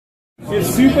If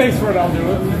soup pays for it, I'll do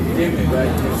it.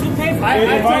 If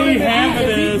I eat half of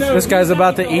This guy's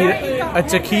about to eat a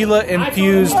tequila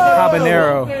infused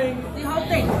habanero. The whole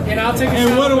thing.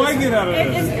 And what do I get out of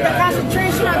It's this? the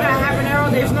concentration on the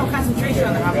habanero. There's no concentration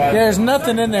on the habanero. Yeah, there's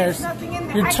nothing in there. Nothing in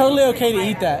there. You're totally okay to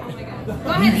eat that.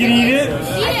 You can eat it?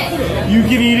 You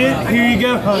can eat it? Here you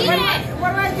go, honey.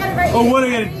 What do I get right Oh, what do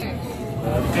I get?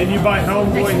 And you buy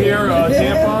homeboy here a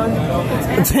tampon?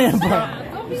 A tampon.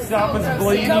 Stop us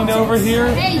bleeding over here?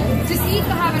 Hey, just eat the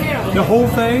habanero. The whole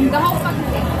thing? The whole fucking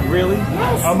thing. Really?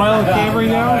 Yes. Am I on camera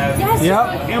now? Yes.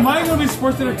 Yep. Am I going to be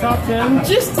sports in the top 10?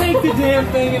 Just take the damn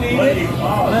thing and eat it.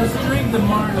 Let's drink the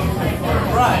morning.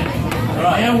 Right.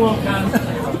 And we'll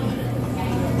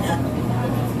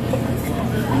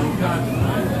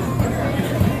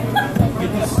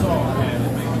get this salt,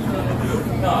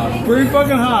 man. Pretty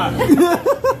fucking hot.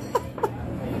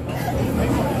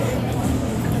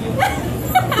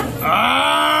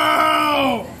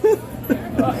 Ow!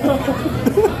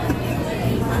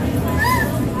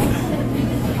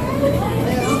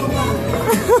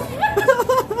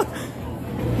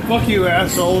 Fuck you,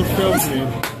 asshole. Show me.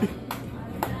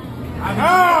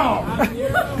 Ow!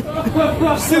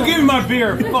 Still give me my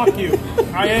beer. Fuck you.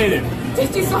 I ate it.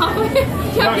 Did you swallow it?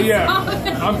 Not yet.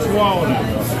 I'm swallowing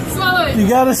it. Swallow it. You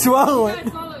gotta swallow it.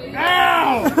 Swallow it.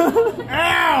 Ow!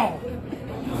 Ow!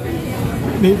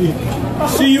 Maybe.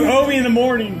 See, you owe me in the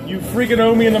morning. You freaking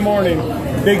owe me in the morning.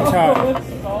 Big time.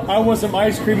 I want some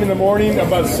ice cream in the morning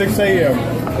about 6 a.m.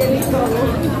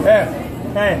 Hey,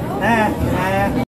 hey,